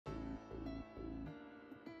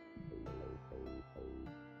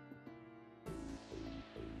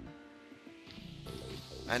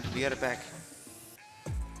And we are back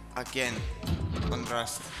again on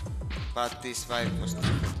Rust, but this vibe was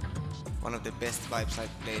different. One of the best vibes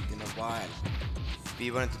I've played in a while. We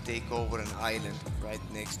wanted to take over an island right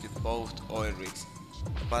next to both oil rigs,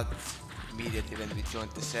 but immediately when we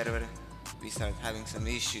joined the server we started having some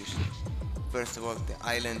issues. First of all, the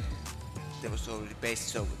island, there was already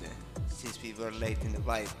bases over there, since we were late in the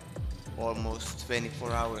vibe, almost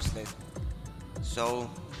 24 hours late. So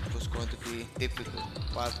it was going to be difficult,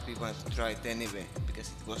 but we wanted to try it anyway, because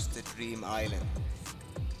it was the dream island.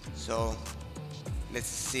 So let's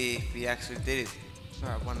see if we actually did it.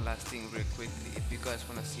 One last thing real quickly, if you guys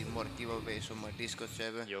wanna see more giveaways on my Discord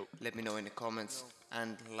server, let me know in the comments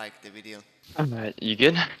and like the video. Alright, you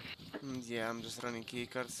good? Yeah, I'm just running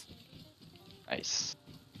keycards. Nice.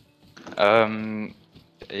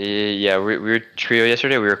 Yeah, we were trio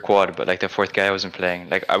yesterday, we were quad, but like the fourth guy wasn't playing.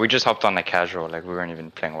 Like we just hopped on like casual, like we weren't even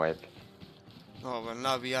playing wipe. Oh well,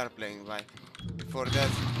 now we are playing wipe. Before that...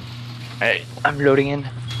 Hey, I'm loading in.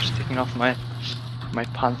 Just taking off my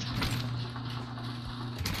punt.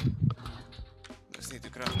 Just need to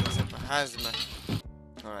craft myself a hazmat.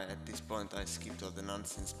 Alright, at this point I skipped all the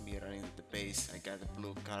nonsense, me running to the base. I got a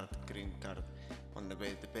blue card, green card on the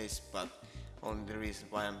way to the base, but only the reason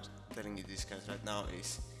why I'm telling you this guys right now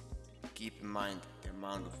is keep in mind the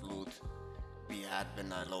amount of loot we had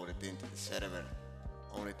when I loaded into the server.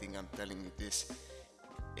 Only thing I'm telling you this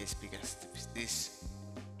is because this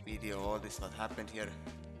video, all this what happened here,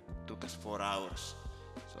 took us 4 hours.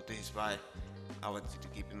 So this is why I want you to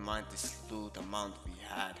keep in mind this loot amount we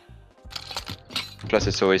had. Plus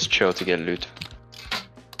it's always chill to get loot.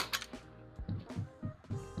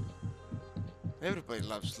 Everybody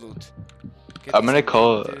loves loot. I'm gonna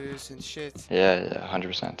call... And shit. Yeah,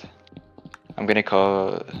 100%. I'm gonna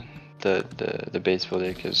call the base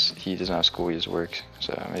builder because he doesn't have school, he just works.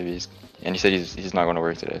 So maybe he's... And he said he's not going to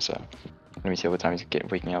work today, so... Let me see what time he's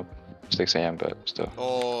waking up. 6 AM, but still.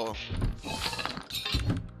 Oh.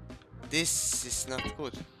 This is not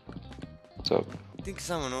good. So... I think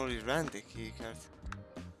someone already ran the keycard.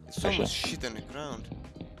 There's so Actually. much shit on the ground.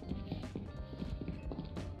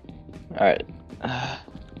 Alright.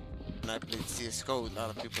 When I played CSGO, a lot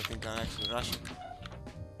of people think I'm actually Russian.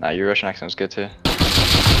 Nah, your Russian accent was good too.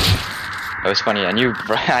 That was funny. I knew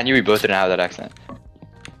we both didn't have that accent.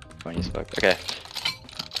 Funny as fuck. Okay.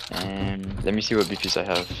 And let me see what BPs I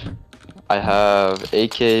have. I have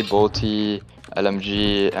AK, Bolty,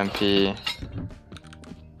 LMG, MP.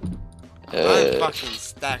 I'm fucking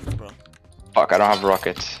stacked, bro. Fuck, I don't have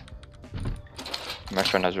rockets. My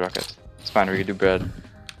friend has rockets. It's fine, we can do bread.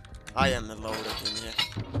 I am loaded in here.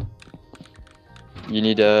 You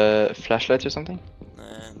need a flashlight or something?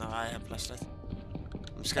 No, I have flashlight.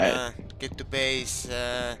 I'm just gonna get to base.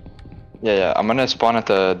 Yeah, I'm gonna spawn at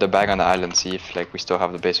the bag on the island, see if like we still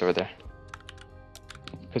have the base over there.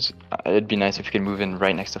 Cause it'd be nice if you could move in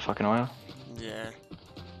right next to fucking oil. Yeah.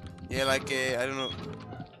 Yeah, like I don't know,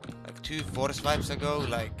 like 2 forest vibes ago,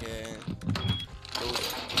 like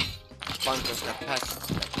those bunkers got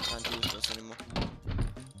patched. Like you can't use those anymore.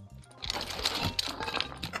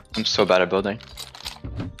 I'm so bad at building.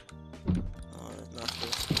 Oh, that's not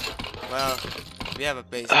good. Well, we have a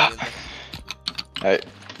base builder. Hey,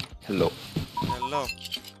 hello. Hello.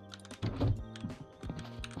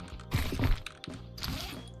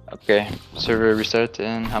 Okay, server restart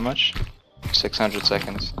in how much? 600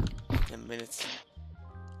 seconds. 10 minutes.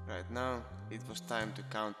 Right now, it was time to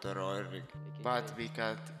counter oilrig, but we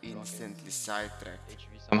got instantly sidetracked.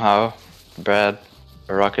 Somehow, Brad,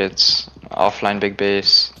 rockets, offline big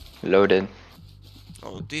base, loaded.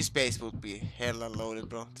 Oh, this base would be hella loaded,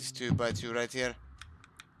 bro. This 2x2 right here.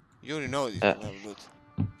 You already know this will have loot.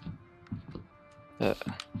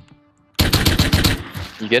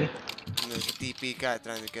 You good? And there's a TP guy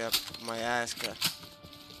trying to get up my ass crack.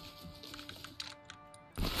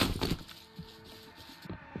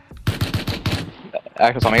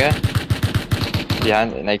 Access on my guy.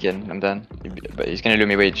 Behind, naked, I'm done. But he's gonna loot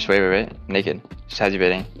me, wait, just wait. Naked. Just has you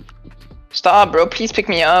baiting. Stop, bro, please pick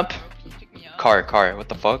me up. Car, what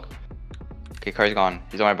the fuck? Okay, car's gone.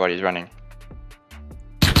 He's on my body, he's running.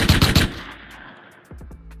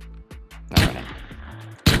 Not running.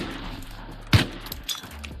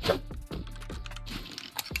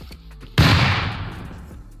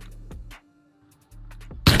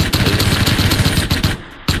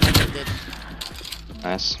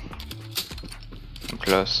 Nice. I'm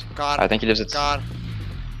close. Car. I think he lives at... Car.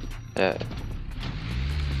 Yeah.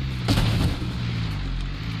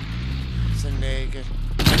 It's a naked.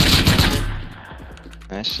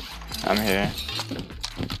 Nice. I'm here.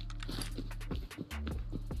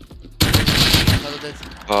 Another dead.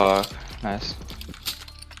 Fuck. Nice.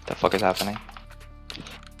 The fuck is happening?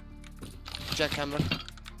 Jackhammer.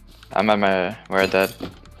 I'm at my where I died.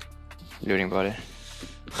 Looting body.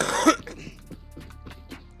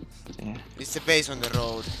 Yeah. It's the base on the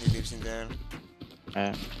road. He lives in there.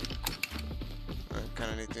 Alright. I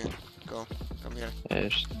kinda need to go. Come here. Yeah,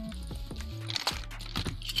 just...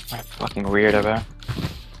 fucking weird about.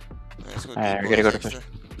 Let's go. Alright, we gotta go to push.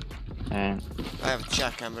 I have a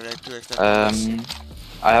jackhammer, like 2 extra.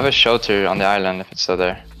 I have a shelter on the island if it's still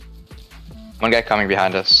there. One guy coming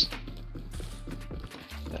behind us.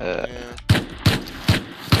 Yeah.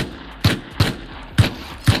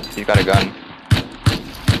 He's got a gun.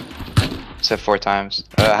 Said 4 times.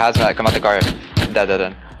 Hazmat, come out the car.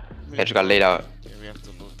 Dead. He just got laid out. Yeah, we have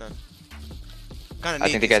to loot that. Kinda I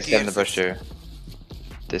think the guy's dead in the bush too.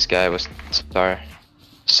 This guy was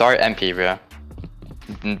SAR MP, bro.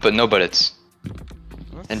 But no bullets.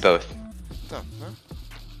 What? In both. Huh? Huh?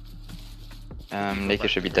 Naked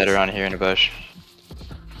should be dead around here in the bush.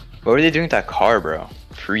 What were they doing with that car, bro?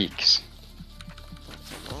 Freaks.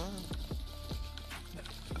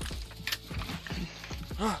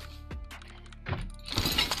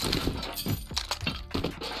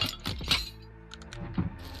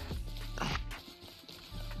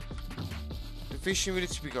 The fishing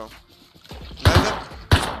village we go. Neither?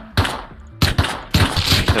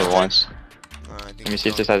 Kill once. I think Let me see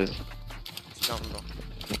if this has. it's down low.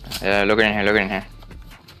 Yeah, look in here.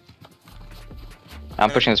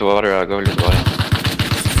 I'm pushing this water, I'll go loot the water.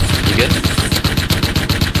 You good?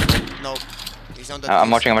 No. He's on the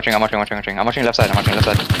I'm watching left side,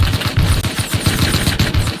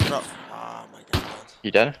 Bro. Oh my god.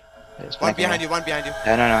 You dead? Yeah, One behind you.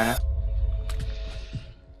 Yeah, no, I know.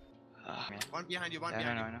 One behind you, I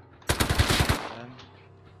know.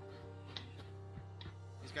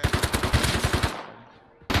 This guy.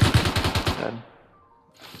 Dead.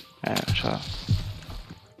 Yeah, shot.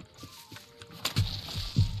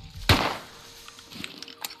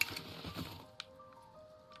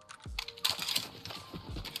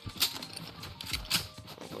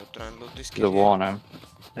 I'll go try and loot this kid. The wall now.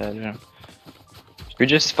 Yeah. Should we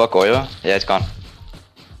just fuck oil? Yeah, it's gone.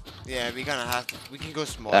 Yeah, we're gonna have to. We can go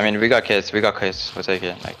small. I mean, we got kits. We'll take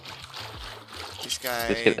it. Like, this guy.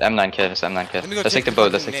 this kid, M9 kid, it's M9 kid. Let me go Let's check take the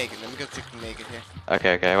boat. Let me go check the naked here.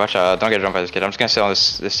 Okay, watch out. Don't get jumped by this kid. I'm just gonna sit on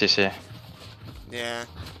this CC. Yeah.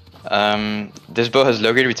 This boat has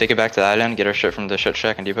low grade. We take it back to the island, get our shit from the shit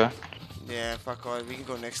shack and depot. Yeah, fuck all. We can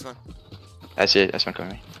go next one. I see it. That's one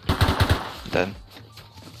coming. Dead.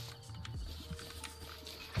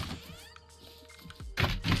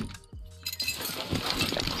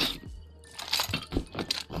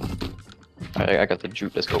 Alright, I got the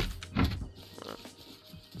juke. Let's go.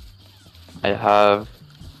 I have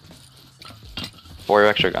 4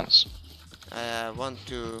 extra guns.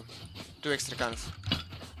 Two extra guns.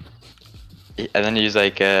 And then he's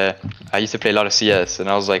like, I used to play a lot of CS, and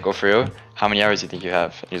I was like, oh for real? How many hours do you think you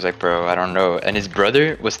have? And he's like, bro, I don't know. And his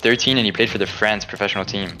brother was 13 and he played for the France professional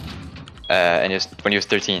team. And when he was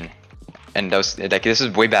 13. And that was like, this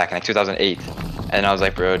is way back in like 2008. And I was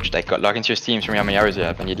like, bro, just, like, log into your Steam, show me how many hours you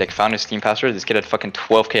have. And he like found his Steam password. This kid had fucking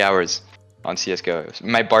 12k hours on CSGO. It was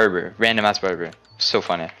my barber, random ass barber. So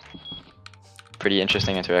funny. Pretty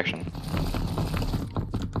interesting interaction.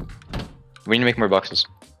 We need to make more boxes.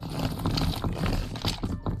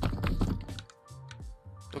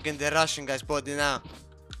 Look in the Russian guy's body now.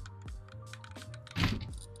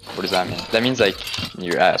 What does that mean? That means like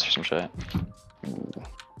your ass or some shit.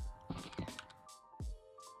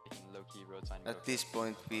 At this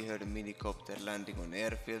point we heard a minicopter landing on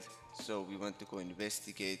airfield, so we went to go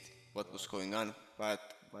investigate what was going on, but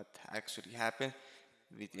what actually happened,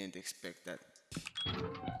 we didn't expect that.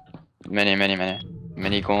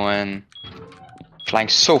 Many going. Flying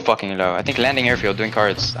so fucking low. I think landing airfield doing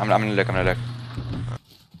cards. I'm gonna look.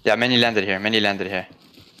 Yeah, many landed here.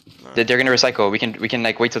 They're gonna recycle. We can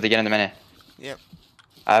like wait till they get in the mini. Yep.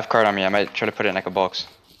 I have card on me. I might try to put it in like a box.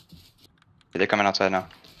 They're coming outside now.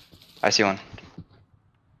 I see one.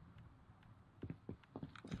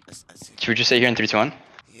 I see. Should we just stay here in 3, 2, 1?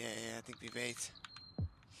 Yeah, I think we wait.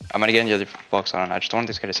 I'm gonna get in the other box on. I just don't want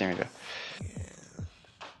this guy to see me though.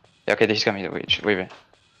 Yeah, okay, he's coming. Wait.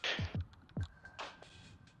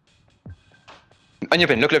 On your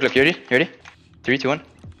pin. Look. You ready? 3, 2, 1.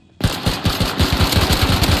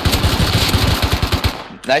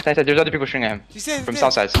 Nice. There's other people shooting at him. From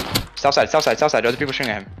south side. Other people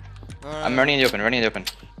shooting at him. I'm running in the open.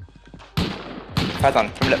 Python,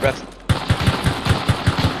 from left.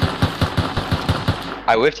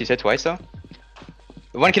 I whiffed, he said twice though.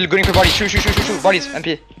 One kill going for body. Shoot. Bodies,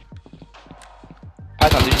 MP.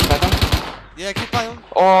 Python, did you see Python? Yeah, keep Python.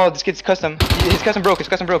 Oh, this kid's custom. His custom broke. His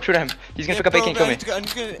custom broke. Shoot at him. He's gonna pick up AK and kill me. I'm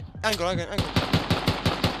just gonna angle.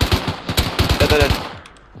 Dead.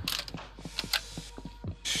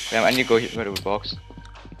 Yeah, I need to go here with the box.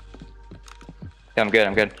 Yeah, I'm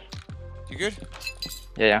good. You good?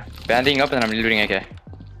 Yeah. Banding up and I'm looting AK.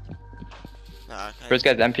 Nah, First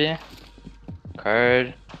guy's MP.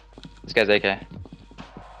 Card. This guy's AK. Did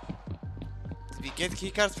we get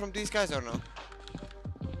keycards from these guys or no?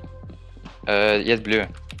 Yes, blue.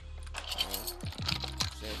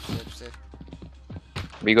 Safe.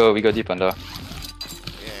 We go deep on though.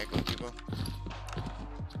 Yeah, go deep on.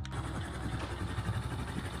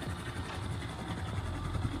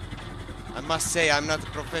 I must say, I'm not a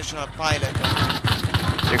professional pilot.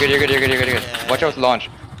 You're good. Yeah. Watch out launch.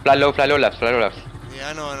 Fly low left. Yeah,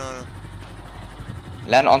 I know.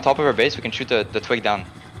 Land on top of our base, we can shoot the twig down.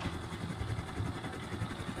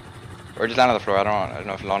 Or just land on the floor, I don't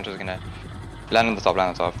know if launch is gonna... Land on the top.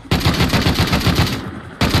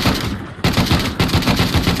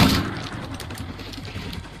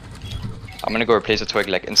 I'm gonna go replace the twig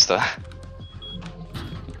like insta.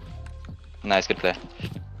 Nice, good play.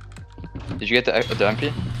 Did you get the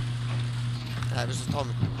MP? Yeah, this is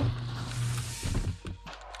Tommy.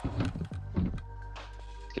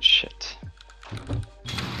 Good shit.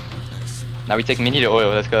 Now we take mini to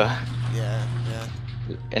oil, let's go. Yeah.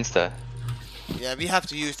 Insta. Yeah, we have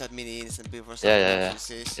to use that mini instant before Yeah.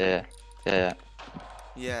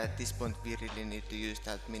 Yeah, at this point we really need to use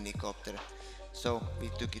that mini copter. So we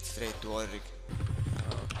took it straight to oilrig.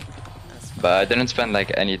 But I didn't spend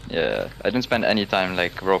like I didn't spend any time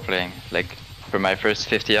like role playing. Like for my first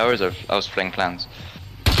 50 hours I was playing clans.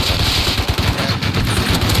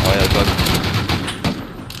 Oh yeah, bug.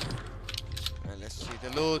 Well, let's see the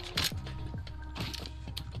loot.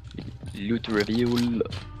 Loot reveal.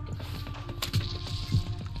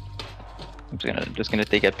 I'm just gonna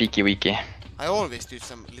take a peeky weeky. I always do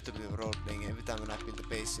some little bit of role playing every time when I build the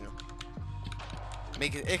base, you know.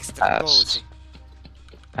 Make it extra cozy.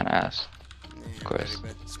 An ass. Yeah, of course.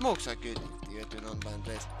 very bad. Smokes are good if you do an online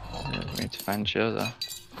race. Yeah, we need to find shield though.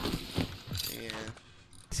 Yeah,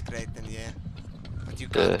 it's great then, yeah. But you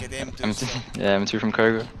can't get M2, so yeah, M2 from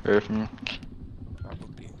cargo or from.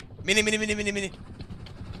 probably. Mini.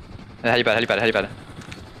 Helipad.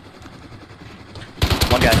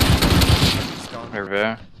 One guy. He's gone. Over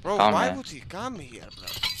there. Bro, Found why me. would he come here, bro?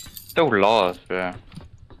 So lost, bro.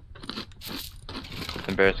 It's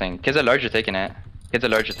embarrassing. Kids at large are taking it.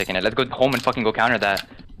 Let's go home and fucking go counter that.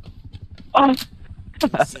 Oh.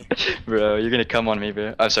 Bro, you're gonna come on me,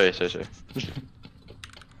 bro. Oh, sorry.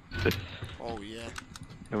 Oh yeah.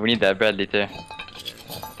 We need that Bradley too.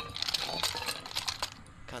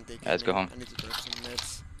 Can't take Let's go home. I need to take some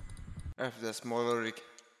meds. After the small oilrig,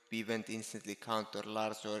 we went instantly counter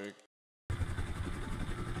large oilrig.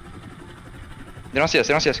 They don't see us.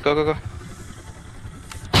 Go.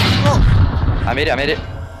 Oh! I made it. I did.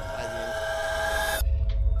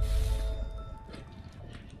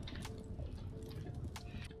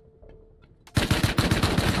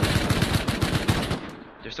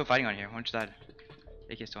 They're still fighting on here. One just died.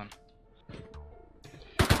 AK still on.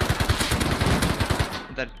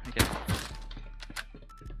 I'm dead. Okay.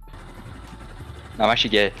 No, I'm actually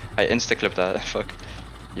gay. I insta clipped that. Fuck.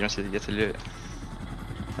 You don't get to loot.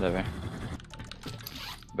 Whatever.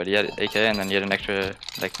 But he had AK and then he had an extra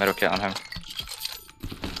like metal kit on him.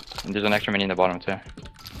 And there's an extra mini in the bottom too.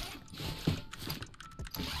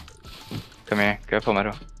 Come here, grab full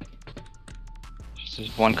metal.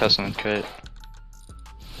 Just one custom crate.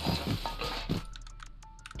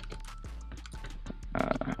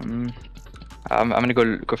 I'm gonna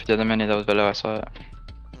go for the other mini that was below. I saw it.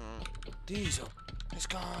 Diesel, let's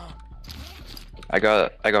go. I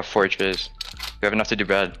got 4 HPs. We have enough to do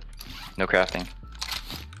bread. No crafting.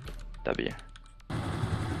 W.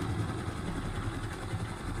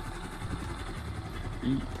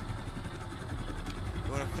 You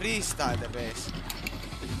wanna freestyle the base?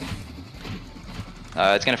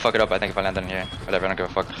 It's gonna fuck it up, I think, if I land in here. Whatever, I don't give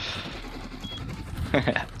a fuck.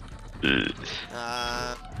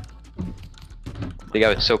 The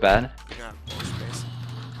guy was so bad. You can have more space.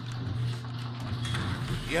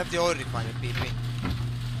 You have the oil refiner, PP.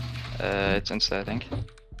 It's insta, I think.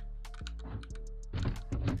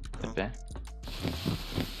 Could be.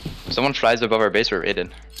 Someone flies above our base, we're raided.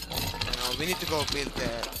 No, we need to go build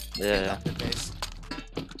Yeah. up the base.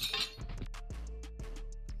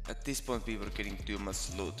 At this point we were getting too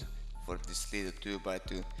much loot for this little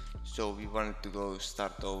 2x2, so we wanted to go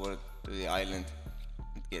start over to the island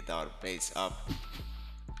and get our base up.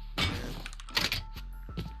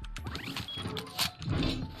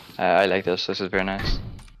 I like this is very nice.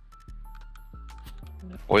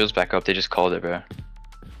 Oil's back up, they just called it, bro.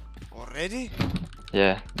 Already?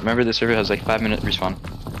 Yeah, remember the server has like 5-minute respawn.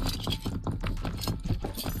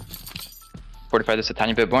 Fortify this a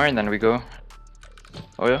tiny bit more and then we go.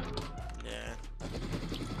 Oil? Yeah.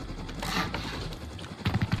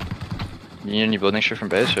 You need any building shit from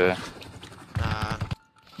base or? Nah.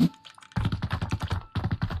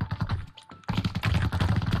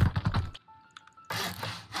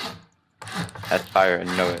 At fire, I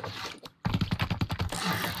know it.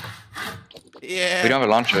 Yeah. We don't have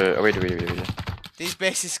a launcher. Oh, wait. This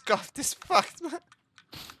base is scuffed as fuck, man.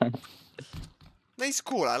 No, it's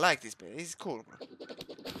cool. I like this base. It's cool, bro.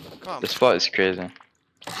 Come. The spot is crazy.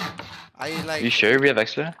 I like. You sure we have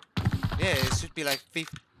extra? Yeah, it should be like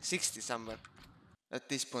 50, 60 somewhere. At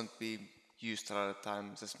this point, we used a lot of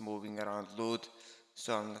time just moving around loot,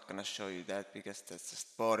 so I'm not gonna show you that because that's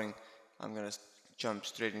just boring. I'm gonna jump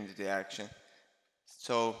straight into the action.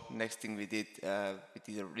 So next thing we did a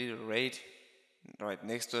little raid right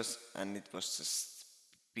next to us, and it was just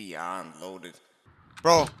beyond loaded.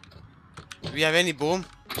 Bro, do we have any boom?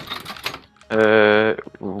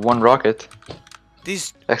 One rocket.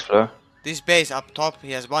 This Explode. base up top,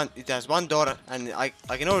 it has one door, and I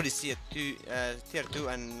can already see a tier 2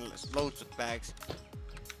 and loads of bags.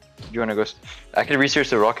 Do you wanna go? I can research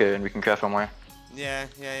the rocket and we can craft one more. Yeah.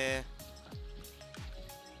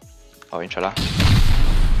 Oh, inshallah.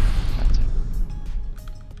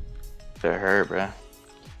 That hurt, bro.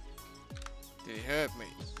 Did it hurt me?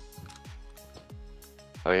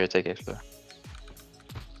 Oh, here, take explode.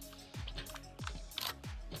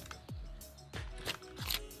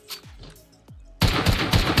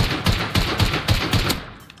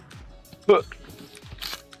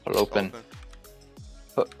 I'll open.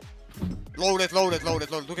 Loaded.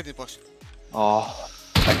 Look at it, boss. Oh,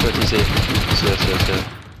 explode TC. Yes.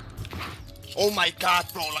 Oh my god,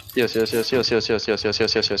 bro. Yes. I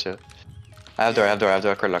have door,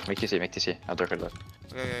 card lock. Make TC. I have door, card lock.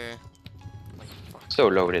 Okay. So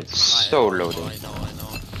loaded, so loaded. I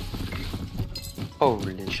know.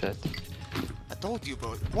 Holy shit. I told you,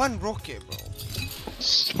 bro. One rocket, bro.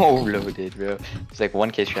 So loaded, bro. It's like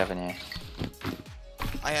 1k strap in here.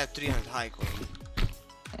 I had 300 high coin. Oh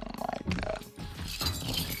my god.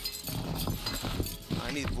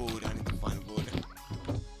 I need wood. I need to find wood.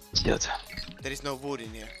 Shield. There is no wood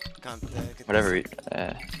in here. Can't get Whatever. This.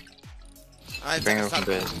 Bring it from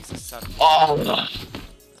base. Start. Oh no.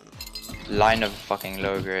 Line of fucking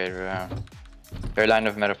low grade, bro. Or line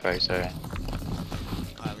of metaphor, sorry.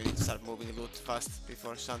 We need to start moving loot fast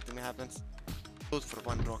before something happens. Loot for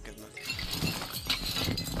one rocket, man.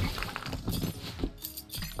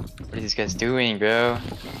 What are these guys doing, bro?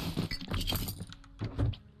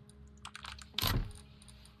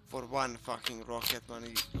 For one fucking rocket,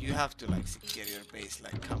 man, you have to like secure your base.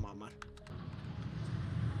 Like, come on, man.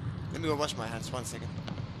 Let me go wash my hands 1 second.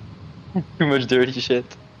 Too much dirty shit.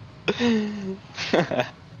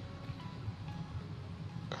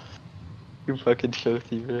 You fucking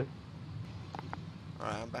filthy, bro.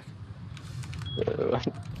 Alright, I'm back.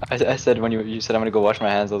 I said when you said I'm gonna go wash my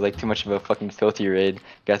hands, I was like, too much of a fucking filthy raid.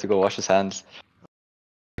 Guy to go wash his hands.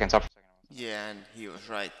 I can stop for a second. Yeah, and he was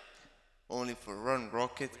right. Only for one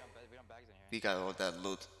rocket, we got all that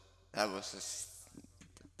loot. That was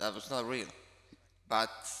not real. But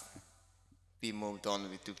we moved on,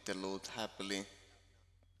 we took the loot happily.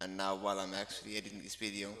 And now while I'm actually editing this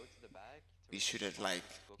video, we should have like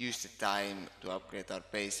used the time to upgrade our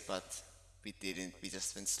base, but we didn't. We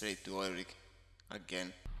just went straight to oilrig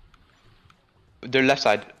again. They're left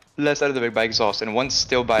side of the big by exhaust, and one's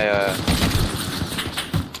still by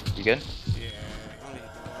You good? Yeah, only the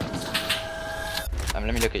ones.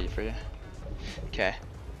 Let me look at you for you. Okay.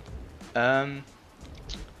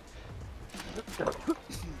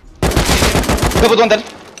 Double one dead.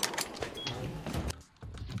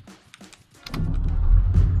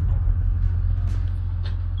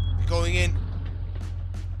 Going in.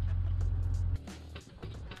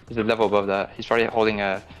 He's a level above that. He's probably holding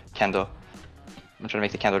a candle. I'm trying to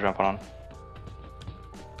make the candle jump on.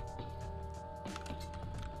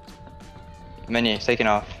 Mini, he's taking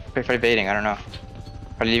off. Probably baiting, I don't know.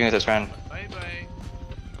 Probably leaving with his friend. Bye bye.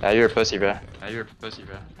 Yeah, you're a pussy, bro.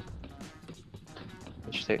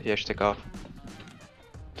 You should take off.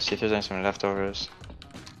 See if there's any leftovers.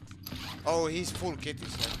 Oh, he's full kit, he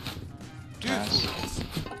said. Two Nice. full kits.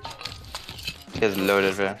 He gets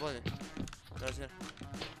loaded, bro. Guys here.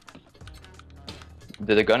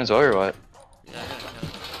 Did the gun as well or what? Yeah.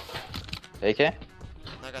 AK? I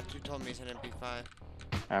got 2 Tommies and MP5.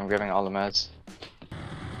 I'm grabbing all the meds.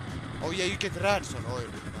 Oh yeah, you get rads on oil.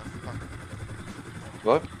 Fuck.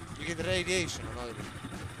 What? You get radiation on oil.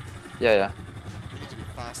 Yeah. You need to be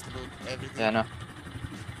fast loot everything. Yeah, no.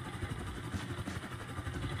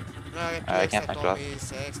 No, I get two I extra can't find Tommies,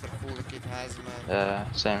 extra full kit hazmat.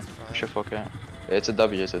 Yeah, same. It's fine. Should fuck it. It's a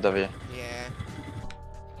W, it's a W. Yeah.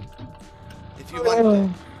 If you want to,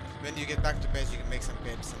 when you get back to base, you can make some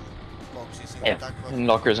beds and boxes in Yeah, the duck box. and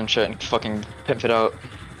lockers and shit and fucking pimp it out.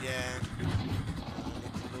 Yeah.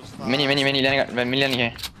 Mini landing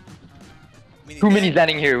here. Mini Two dead? minis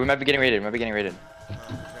landing here, we might be getting raided, Oh, okay.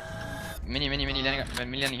 Mini landing,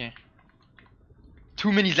 Two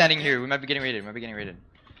minis landing here, we might be getting raided,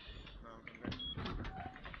 Oh, okay.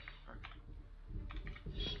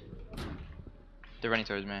 They're running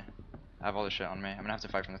towards me. I have all this shit on me. I'm gonna have to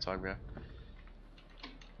fight from the top, bro.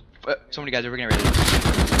 But so many guys are getting raided.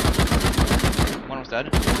 One was dead.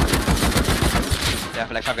 Yeah,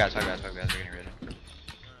 for like five guys, we're getting raided.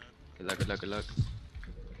 Good luck.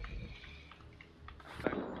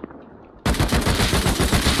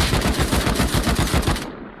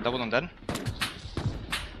 Double on dead.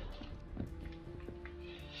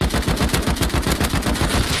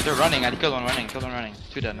 They're running, I killed one running.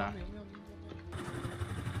 Two dead now.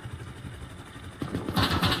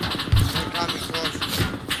 They're coming close.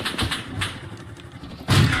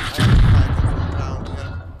 I have to fight them from ground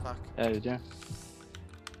here. Fuck. Yeah, you do.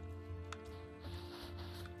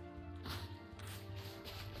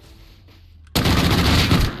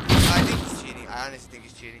 I think he's cheating. I honestly think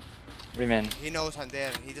he's cheating. What do you mean? He knows I'm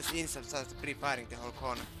there. He just instant starts pre-firing the whole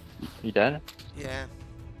corner. You dead? Yeah.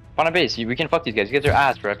 On a base, we can fuck these guys. These guys are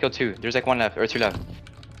ass, bro. I've killed two. There's like one left, or two left.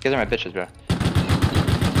 These guys are my bitches, bro.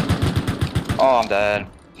 Oh, I'm dead.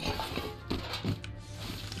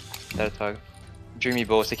 Dead tug. Dreamy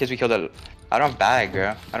boats. The kids we killed at... I don't have bag, bro.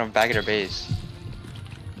 I don't have bag at our base.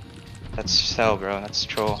 That's sell, bro. That's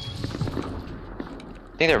troll.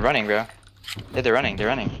 I think they're running, bro. Yeah, they're running.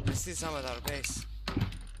 There's still some at our base.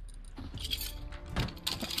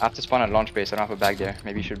 I have to spawn at launch base. I don't have a bag there.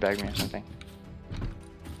 Maybe you should bag me or something.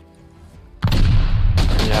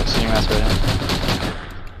 Yeah, I've seen you ask right now.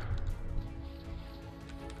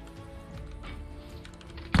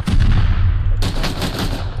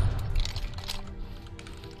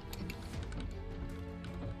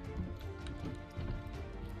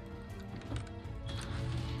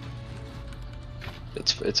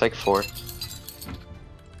 It's like 4. They're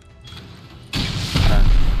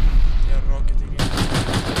rocketing in.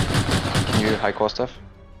 Can you high cost stuff?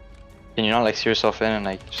 Can you not like see yourself in and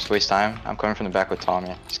like just waste time? I'm coming from the back with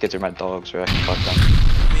Tommy. These kids are my dogs, or I can fuck them.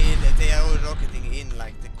 I mean, they are all rocketing in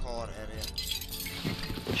like the core area.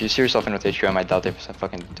 If you see yourself in with HQM, I doubt they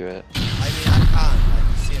fucking do it. I mean, I can't. I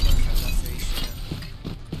can see myself. That's the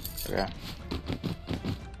issue. Yeah.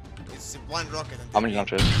 It's one rocket and How many then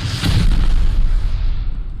launchers?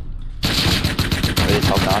 Are they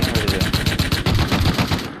top down or is it?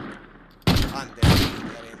 and they're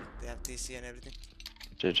in. They have TC and everything.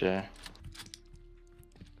 JJ.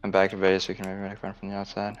 I'm back to base, we can maybe make run from the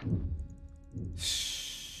outside.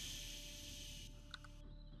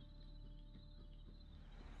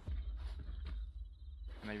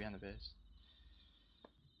 Maybe behind the base.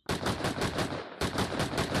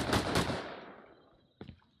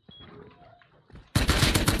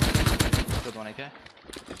 Killed one AK.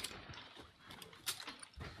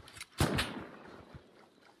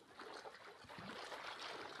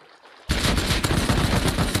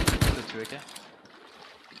 Killed 2 AK.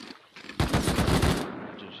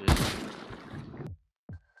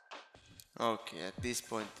 Okay, at this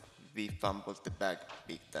point we fumbled the bag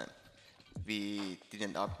big time. We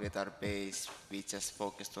didn't upgrade our base, we just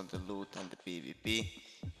focused on the loot and the PvP,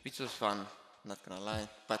 which was fun, not gonna lie,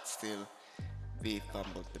 but still we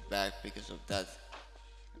fumbled the bag because of that.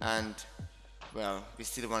 And well, we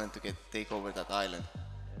still wanted to take over that island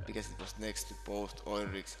because it was next to both oil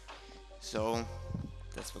rigs. So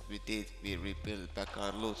that's what we did, we rebuilt back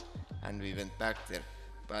our loot and we went back there.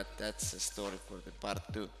 But that's a story for the part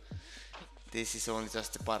 2. This is only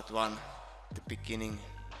just the part 1, the beginning.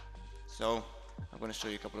 So I'm gonna show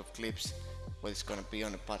you a couple of clips what is gonna be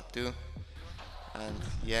on the part 2. And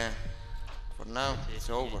yeah, for now it's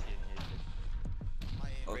over.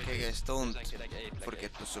 Okay guys, don't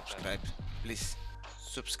forget to subscribe. Please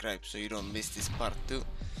subscribe so you don't miss this part 2.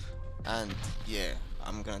 And yeah,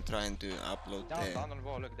 I'm gonna try and upload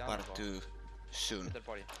the part 2 soon.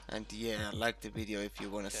 And yeah, like the video if you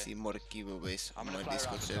wanna see more giveaways on my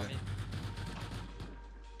Discord server.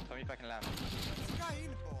 Tell me if I can land.